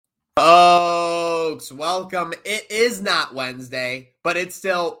folks. Welcome. It is not Wednesday, but it's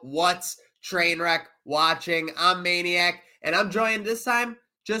still What's Trainwreck Watching. I'm Maniac, and I'm joined this time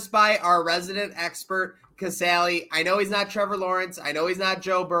just by our resident expert, Casale. I know he's not Trevor Lawrence. I know he's not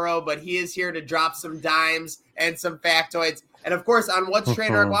Joe Burrow, but he is here to drop some dimes and some factoids. And of course, on What's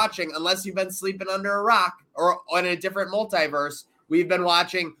Trainwreck Watching, unless you've been sleeping under a rock or on a different multiverse, we've been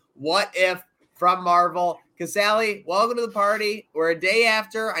watching What If from Marvel. Casale, welcome to the party. We're a day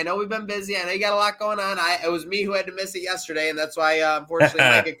after. I know we've been busy. I know you got a lot going on. It was me who had to miss it yesterday, and that's why, unfortunately,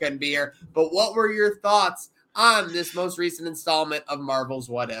 Micah couldn't be here. But what were your thoughts on this most recent installment of Marvel's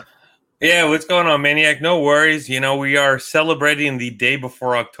What If? Yeah, what's going on, Maniac? No worries. You know, we are celebrating the day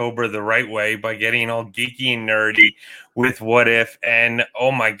before October the right way by getting all geeky and nerdy with What If. And,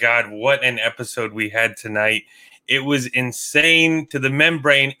 oh, my God, what an episode we had tonight. It was insane to the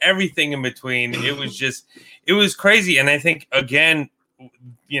membrane, everything in between. It was crazy. And I think, again,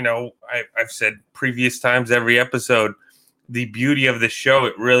 you know, I've said previous times, every episode, the beauty of the show,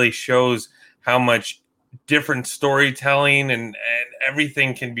 it really shows how much different storytelling and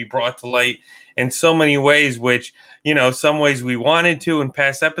everything can be brought to light in so many ways, which, you know, some ways we wanted to in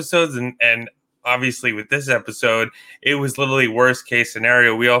past episodes. And obviously with this episode, it was literally worst case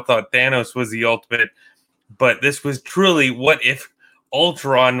scenario. We all thought Thanos was the ultimate. But this was truly, what if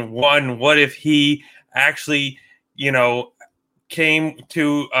Ultron won? What if he actually, you know, came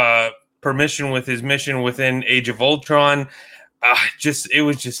to permission with his mission within Age of Ultron? It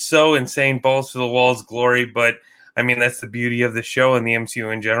was just so insane, balls to the walls glory. But I mean, that's the beauty of the show and the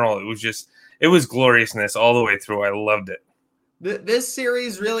MCU in general. It was gloriousness all the way through. I loved it. This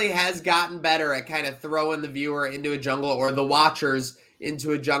series really has gotten better at kind of throwing the viewer into a jungle, or the watchers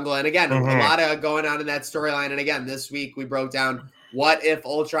into a jungle. And again, a lot of going on in that storyline. And again, this week we broke down what if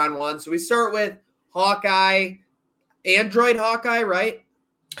Ultron won. So we start with Hawkeye, Android Hawkeye, right?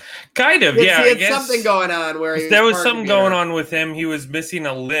 Kind of, yeah. He had something going on where there was something going on with him. He was missing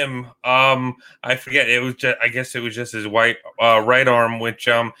a limb. I forget. I guess it was just his right arm. Which,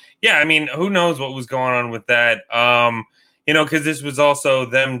 yeah. I mean, who knows what was going on with that? You know, because this was also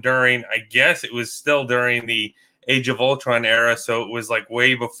them during. I guess it was still during the Age of Ultron era, so it was like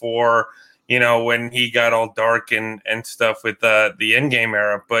way before, you know, when he got all dark and stuff with the Endgame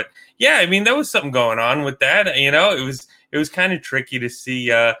era. But yeah, I mean, there was something going on with that. You know, it was kind of tricky to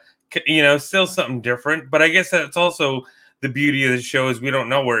see, you know, still something different. But I guess that's also the beauty of the show, is we don't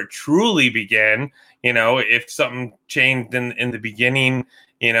know where it truly began. You know, if something changed in the beginning,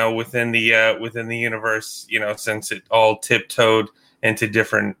 you know, within the universe, you know, since it all tiptoed into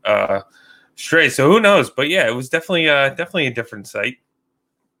different strays. So who knows? But yeah, it was definitely a different sight.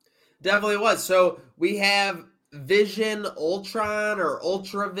 Definitely was. So we have Vision Ultron or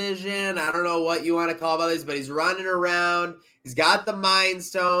Ultra Vision. I don't know what you want to call these, but he's running around. He's got the Mind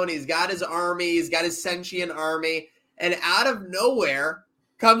Stone. He's got his army. He's got his sentient army. And out of nowhere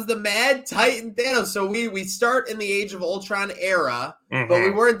comes the Mad Titan Thanos. So we start in the Age of Ultron era, but we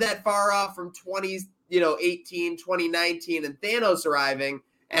weren't that far off from 2018, 2019, and Thanos arriving.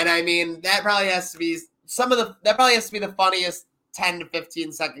 And I mean, that probably has to be the funniest 10 to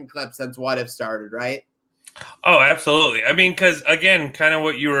 15 second clip since What If started, right? Oh, absolutely. I mean, because again, kind of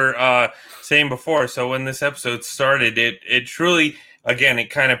what you were saying before. So when this episode started, it truly, again, it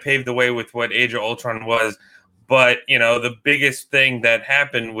kind of paved the way with what Age of Ultron was. But, you know, the biggest thing that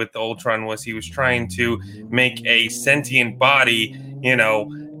happened with Ultron was he was trying to make a sentient body, you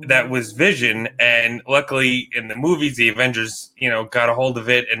know, that was Vision. And luckily in the movies, the Avengers, you know, got a hold of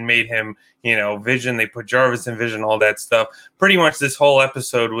it and made him, you know, Vision. They put Jarvis in Vision, all that stuff. Pretty much this whole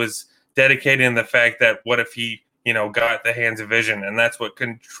episode was dedicated in the fact that what if he, you know, got the hands of Vision, and that's what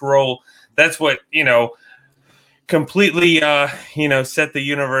you know, completely, you know, set the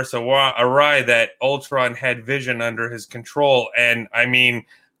universe awry, that Ultron had Vision under his control. And I mean,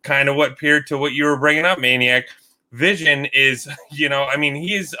 kind of what appeared to what you were bringing up, Maniac. Vision is, you know, I mean,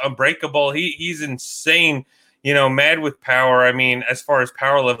 he is unbreakable. He's insane, you know, mad with power. I mean, as far as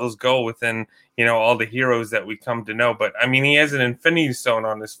power levels go within, you know, all the heroes that we come to know. But I mean, he has an Infinity Stone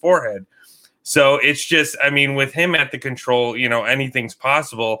on his forehead. So it's just, I mean, with him at the control, you know, anything's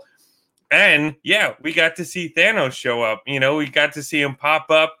possible. And yeah, we got to see Thanos show up. You know, we got to see him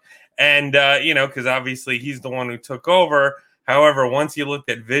pop up, and you know, because obviously he's the one who took over. However, once you looked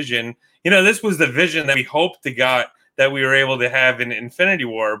at Vision, you know, this was the Vision that we hoped to got, that we were able to have in Infinity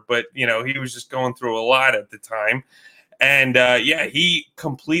War. But you know, he was just going through a lot at the time, and yeah, he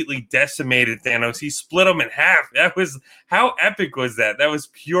completely decimated Thanos. He split him in half. How epic was that? That was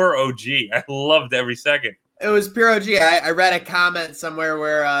pure OG. I loved every second. It was pure OG. I read a comment somewhere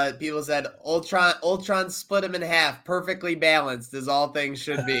where people said Ultron split him in half, perfectly balanced as all things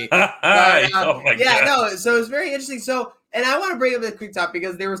should be. Oh my God. No. So it's very interesting. So, and I want to bring up the quick top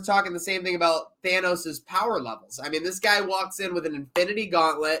because they were talking the same thing about Thanos' power levels. I mean, this guy walks in with an Infinity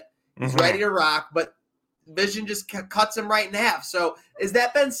Gauntlet. He's ready to rock, but Vision just cuts him right in half. So has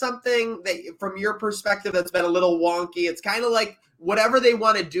that been something that, from your perspective, that's been a little wonky? It's kind of like whatever they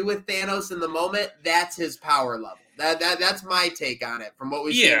want to do with Thanos in the moment, that's his power level. That's my take on it. From what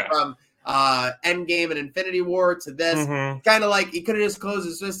we've seen from Endgame and Infinity War to this, kind of like he could have just closed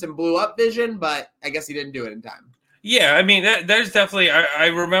his fist and blew up Vision, but I guess he didn't do it in time. Yeah, I mean, there's definitely. I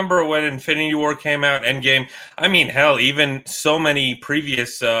remember when Infinity War came out, Endgame. I mean, hell, even so many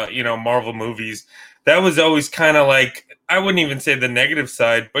previous, Marvel movies. That was always kind of like, I wouldn't even say the negative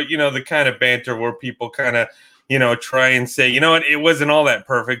side, but the kind of banter where people kind of, try and say, you know what, it wasn't all that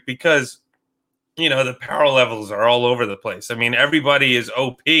perfect because, the power levels are all over the place. I mean, everybody is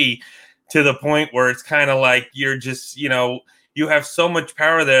OP to the point where it's kind of like you're just, you have so much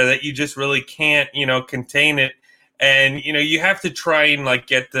power there that you just really can't, contain it. And, you have to try and like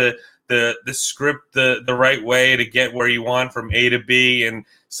get the script the right way to get where you want from A to B. And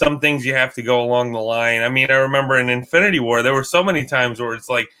some things you have to go along the line. I mean, I remember in Infinity War, there were so many times where it's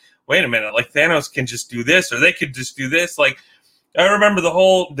like, wait a minute, like Thanos can just do this or they could just do this. Like, I remember the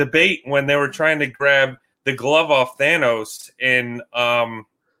whole debate when they were trying to grab the glove off Thanos in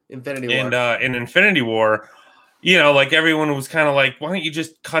Infinity War. Like everyone was kind of like, why don't you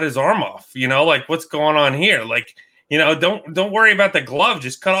just cut his arm off? Like what's going on here? Like, don't worry about the glove,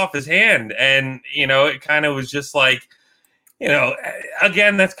 just cut off his hand. And, it kind of was just like,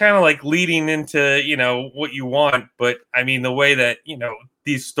 again, that's kind of like leading into, what you want. But I mean, the way that,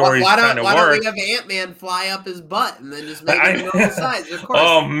 these stories kind of work. Why don't we have Ant-Man fly up his butt and then just make it normal size? Of course.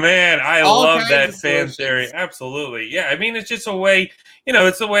 Oh, man, I love that fan theory. Absolutely. Yeah, I mean, it's just a way,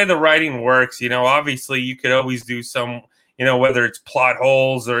 it's the way the writing works. Obviously you could always do some, whether it's plot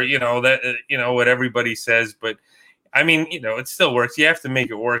holes or, what everybody says. But I mean, it still works. You have to make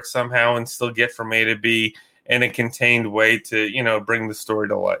it work somehow and still get from A to B in a contained way to, bring the story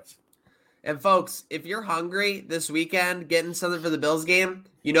to life. And folks, if you're hungry this weekend, getting something for the Bills game,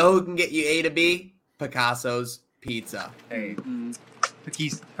 you know who can get you A to B? Picasso's Pizza. Hey,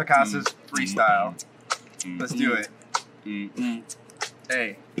 Picasso's freestyle. Let's do it.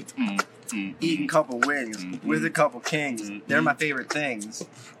 Hey, eating couple wings with a couple kings. They're my favorite things.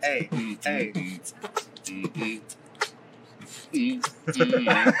 Hey. That's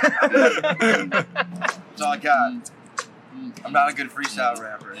all I got. I'm not a good freestyle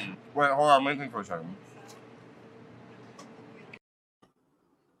rapper. Wait, hold on. Wait for a second.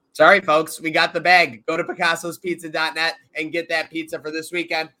 Sorry, folks. We got the bag. Go to Picasso'sPizza.net and get that pizza for this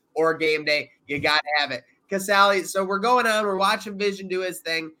weekend or game day. You got to have it. Casali, so we're going on. We're watching Vision do his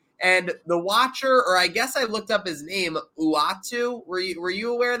thing. And the Watcher, or I guess I looked up his name, Uatu. Were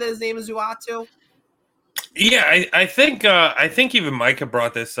you aware that his name is Uatu? Yeah, I think even Micah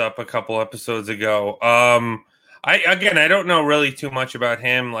brought this up a couple episodes ago. I don't know really too much about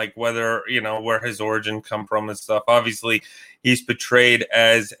him, like whether, where his origin come from and stuff. Obviously, he's portrayed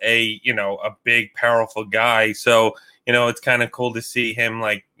as a big, powerful guy. So, it's kind of cool to see him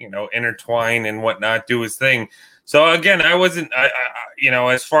like, intertwine and whatnot, do his thing. So again, I wasn't,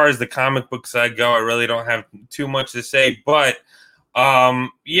 as far as the comic book side go, I really don't have too much to say, but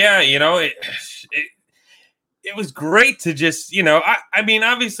it was great to just, I mean,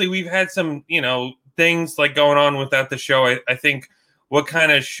 obviously we've had some, things like going on without the show. I think what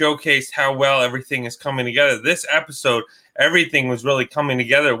kind of showcased how well everything is coming together. This episode, everything was really coming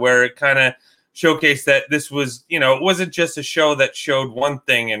together where it kind of showcased that this was, it wasn't just a show that showed one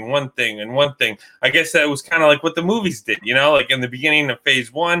thing and one thing and one thing. I guess that was kind of like what the movies did, like in the beginning of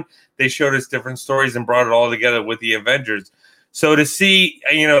phase 1, they showed us different stories and brought it all together with the Avengers. So to see,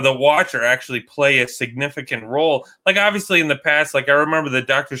 the Watcher actually play a significant role, like obviously in the past, like I remember the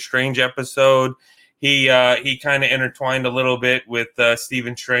Doctor Strange episode, he kind of intertwined a little bit with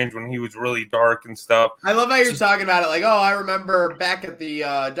Stephen Strange when he was really dark and stuff. I love how you're talking about it like, oh, I remember back at the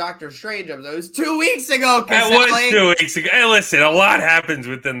Doctor Strange episode. It was 2 weeks ago. It was 2 weeks ago. Hey, listen, a lot happens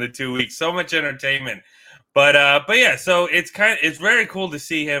within the 2 weeks. So much entertainment. But yeah, so it's very cool to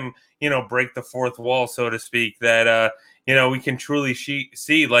see him, break the fourth wall, so to speak, that we can truly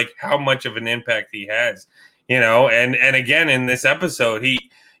see like how much of an impact he has, and again, in this episode, he,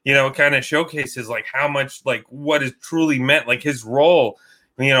 kind of showcases like how much, like what is truly meant, like his role,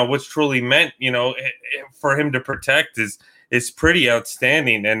 what's truly meant, for him to protect is pretty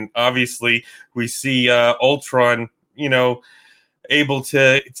outstanding. And obviously we see Ultron, able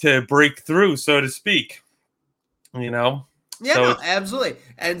to break through, so to speak. Yeah, So no, absolutely.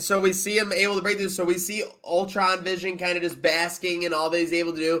 And so we see him able to break through. So we see Ultron Vision kind of just basking in all that he's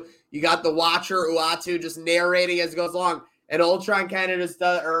able to do. You got the Watcher, Uatu, just narrating as it goes along. And Ultron kind of just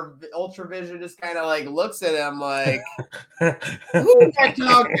does, or Ultra Vision just kind of like looks at him like, who's that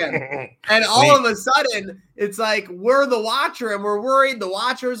talking? And all of a sudden, it's like, we're the Watcher and we're worried. The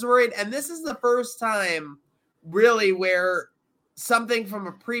Watcher's worried. And this is the first time really where something from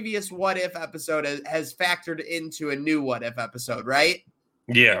a previous What If episode has factored into a new What If episode, right?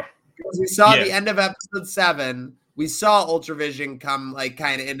 Yeah. Because we saw the end of episode 7, we saw Ultravision come like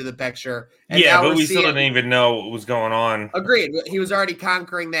kind of into the picture. And but we still didn't even know what was going on. Agreed. He was already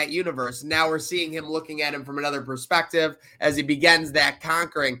conquering that universe. Now we're seeing him looking at him from another perspective as he begins that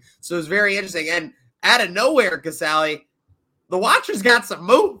conquering. So it's very interesting. And out of nowhere, Casali, the Watcher's got some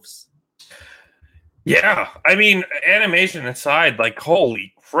moves. Yeah, I mean, animation aside, like,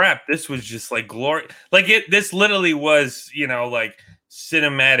 holy crap, this was just like glory. Like this literally was, like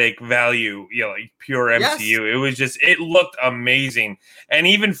cinematic value, like pure MCU. Yes. It was just, it looked amazing. And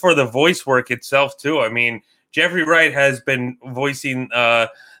even for the voice work itself too. I mean, Jeffrey Wright has been voicing the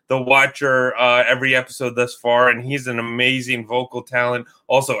Watcher every episode thus far, and he's an amazing vocal talent,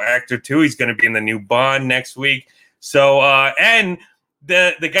 also actor too. He's going to be in the new Bond next week. So, and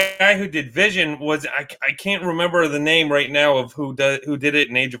the guy who did Vision was I can't remember the name right now of who did it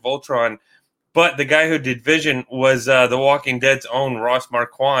in Age of Ultron, but the guy who did Vision was The Walking Dead's own Ross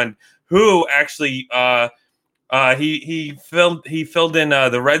Marquand, who actually he filled in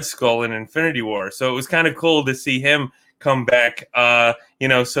the Red Skull in Infinity War. So it was kind of cool to see him come back,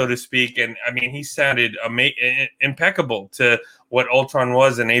 so to speak. And I mean, he sounded impeccable to what Ultron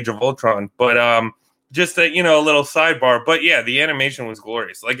was in Age of Ultron, but just a little sidebar, but yeah, the animation was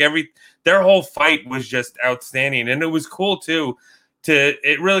glorious. Like their whole fight was just outstanding, and it was cool too.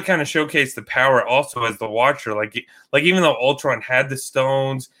 It really kind of showcased the power also as the Watcher. Like even though Ultron had the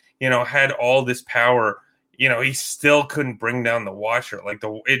stones, had all this power, he still couldn't bring down the Watcher. Like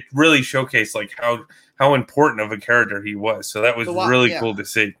it really showcased like how important of a character he was. So that was really cool to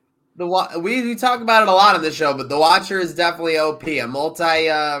see. We talk about it a lot on this show, but the Watcher is definitely OP, a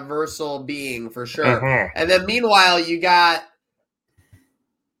multiversal being for sure. Mm-hmm. And then meanwhile, you got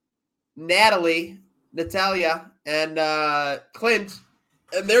Natalia, and Clint,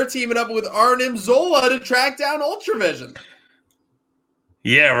 and they're teaming up with Arnim Zola to track down Ultravision.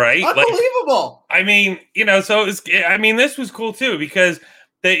 Yeah, right. Unbelievable. Like, I mean, so this was cool too because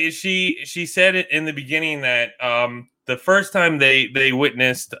she said it in the beginning that the first time they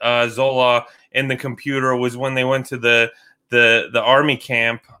witnessed Zola in the computer was when they went to the army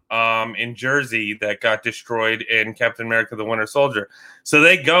camp in Jersey that got destroyed in Captain America: The Winter Soldier. So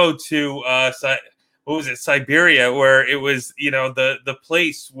they go to Siberia, where it was the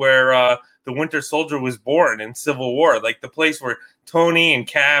place where the Winter Soldier was born in Civil War, like the place where Tony and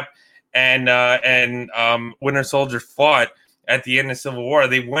Cap and Winter Soldier fought at the end of Civil War.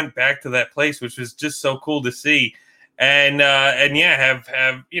 They went back to that place, which was just so cool to see. And have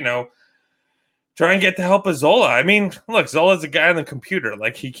try and get the help of Zola. I mean, look, Zola's a guy on the computer.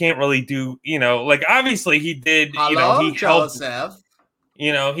 Like he can't really do, like obviously he did. Hello, he Joseph. helped.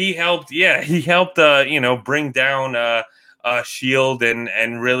 He helped. Yeah, he helped. Bring down Shield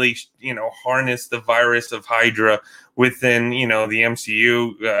and really harness the virus of Hydra within the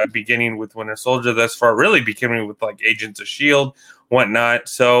MCU, beginning with Winter Soldier thus far, really beginning with like Agents of Shield, whatnot.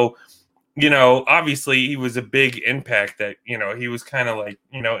 So. Obviously he was a big impact that, he was kind of like,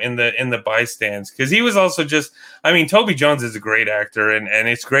 in the bystands because he was also just, Toby Jones is a great actor and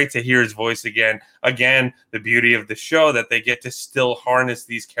it's great to hear his voice again, the beauty of the show that they get to still harness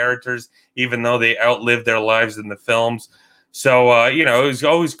these characters, even though they outlived their lives in the films. So, it was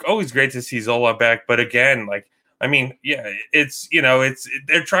always great to see Zola back. But again, it's,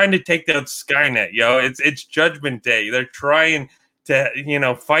 they're trying to take down Skynet, it's Judgment Day. They're trying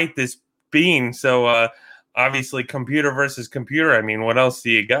to, fight this being. So obviously computer versus computer. What else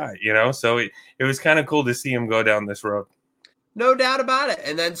do you got? So it was kind of cool to see him go down this road. No doubt about it.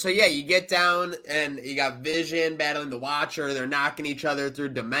 And then you get down and you got Vision battling the Watcher. They're knocking each other through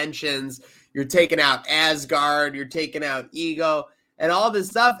dimensions. You're taking out Asgard. You're taking out Ego and all this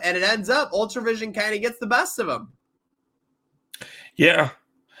stuff. And it ends up Ultravision kind of gets the best of them. Yeah.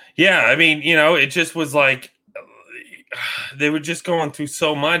 It just was like they were just going through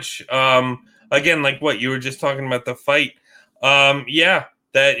so much. Again, like what you were just talking about the fight.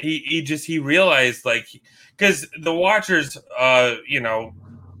 That he realized, like, because the Watcher's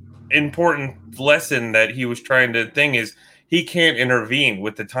important lesson that he was trying to think is he can't intervene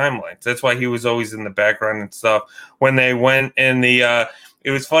with the timelines. That's why he was always in the background and stuff. When they went in the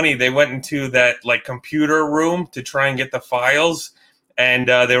it was funny. They went into that like computer room to try and get the files, and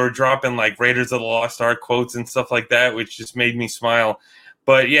they were dropping like Raiders of the Lost Ark quotes and stuff like that, which just made me smile.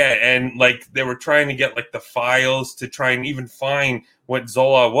 But yeah, and like they were trying to get like the files to try and even find what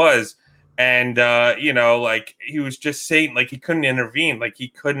Zola was. And, like he was just saying, like he couldn't intervene, like he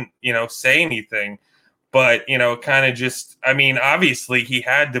couldn't, say anything. But, kind of just, I mean, obviously he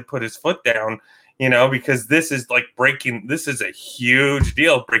had to put his foot down, because this is like this is a huge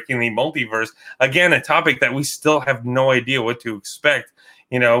deal, breaking the multiverse. Again, a topic that we still have no idea what to expect,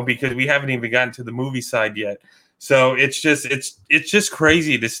 because we haven't even gotten to the movie side yet. So it's just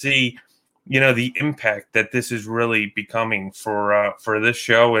crazy to see, the impact that this is really becoming for this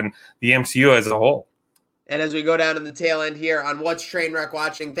show and the MCU as a whole. And as we go down to the tail end here on What's Trainwreck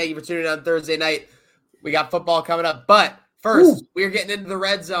Watching, thank you for tuning in on Thursday night. We got football coming up, but first we're getting into the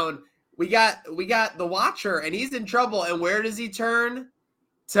red zone. We got the Watcher, and he's in trouble. And where does he turn?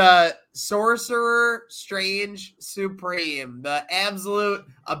 To Sorcerer Strange Supreme, the absolute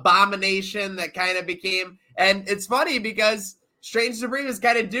abomination that kind of became. And it's funny because Strange Supreme is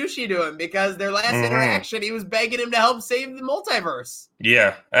kind of douchey to him because their last interaction, he was begging him to help save the multiverse.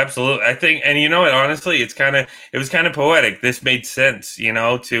 Yeah, absolutely. I think, and honestly, it was kind of poetic. This made sense,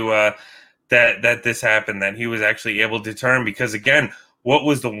 to that this happened, that he was actually able to turn, because again, what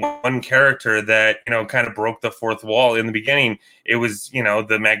was the one character that, kind of broke the fourth wall in the beginning? It was,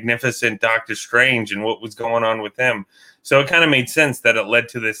 the magnificent Doctor Strange and what was going on with him. So it kind of made sense that it led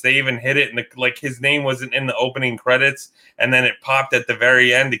to this. They even hit it in like his name wasn't in the opening credits, and then it popped at the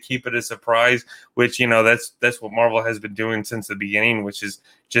very end to keep it a surprise, which, that's what Marvel has been doing since the beginning, which has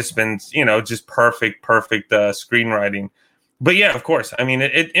just been, just perfect screenwriting. But yeah, of course. I mean,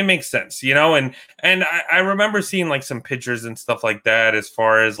 it makes sense, and I remember seeing like some pictures and stuff like that as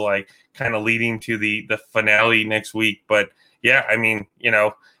far as like kind of leading to the finale next week. But yeah, I mean,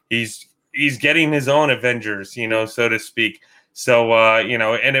 he's getting his own Avengers, so to speak. So,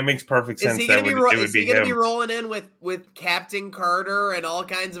 and it makes perfect sense that it would be him. Is he going to be rolling in with Captain Carter and all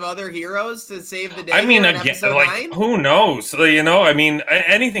kinds of other heroes to save the day? I mean, again, like, 9? Who knows? So, I mean,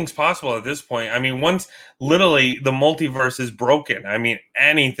 anything's possible at this point. I mean, once literally the multiverse is broken, I mean,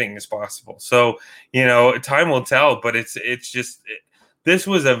 anything is possible. So, time will tell, but it's just... This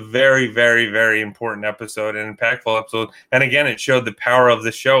was a very, very, very important episode, an impactful episode. And again, it showed the power of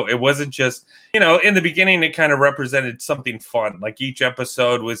the show. It wasn't just, in the beginning, it kind of represented something fun. Like each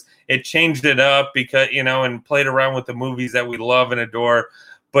episode it changed it up because, and played around with the movies that we love and adore.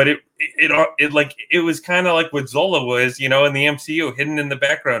 But it was kind of like what Zola was, in the MCU, hidden in the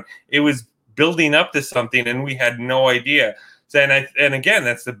background. It was building up to something, and we had no idea. And again,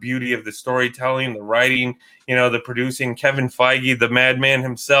 that's the beauty of the storytelling, the writing, the producing, Kevin Feige, the madman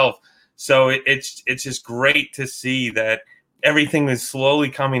himself. So it's just great to see that everything is slowly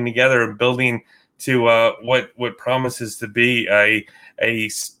coming together and building to what promises to be a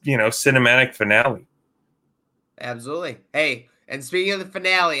cinematic finale. Absolutely. Hey, and speaking of the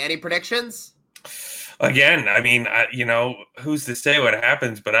finale, any predictions? Again, I mean, who's to say what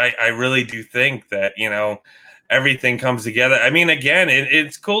happens? But I really do think that, everything comes together. I mean, again,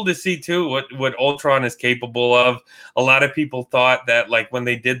 it's cool to see too what Ultron is capable of. A lot of people thought that, like, when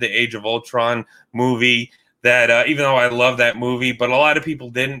they did the Age of Ultron movie, that even though I love that movie, but a lot of people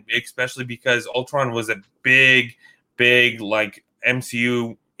didn't, especially because Ultron was a big like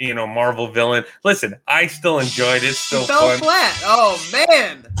MCU, Marvel villain. Listen, I still enjoyed it. It's still fun. Flat. Oh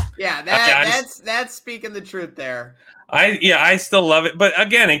man, yeah, that's speaking the truth there. I still love it, but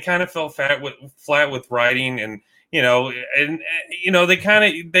again, it kind of fell flat with writing, and they kind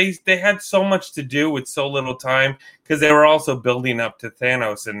of they had so much to do with so little time, because they were also building up to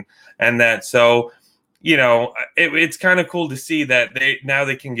Thanos and that. So it's kind of cool to see that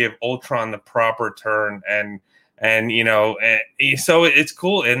they can give Ultron the proper turn, and so it's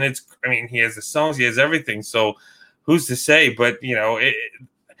cool, and he has the songs, he has everything. So who's to say? But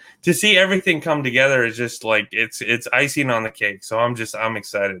to see everything come together is just like it's icing on the cake. So I'm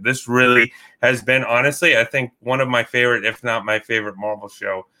excited. This really has been, honestly, I think one of my favorite, if not my favorite, Marvel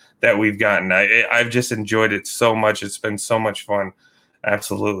show that we've gotten. I've just enjoyed it so much. It's been so much fun.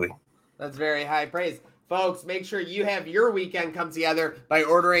 Absolutely. That's very high praise. Folks, make sure you have your weekend come together by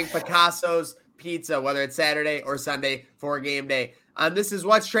ordering Picasso's Pizza, whether it's Saturday or Sunday for game day. This is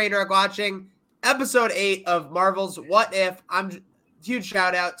What's Trainwreck Watching, episode 8 of Marvel's What If. Huge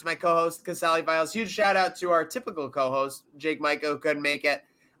shout out to my co-host, Casali Viles. Huge shout out to our typical co-host, Jake Micah, who couldn't make it.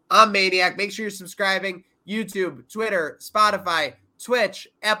 I'm Maniac. Make sure you're subscribing. YouTube, Twitter, Spotify, Twitch,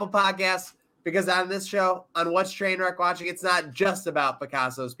 Apple Podcasts. Because on this show, on What's Trainwreck Watching, it's not just about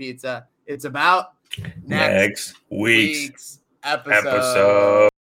Picasso's Pizza. It's about next week's episode.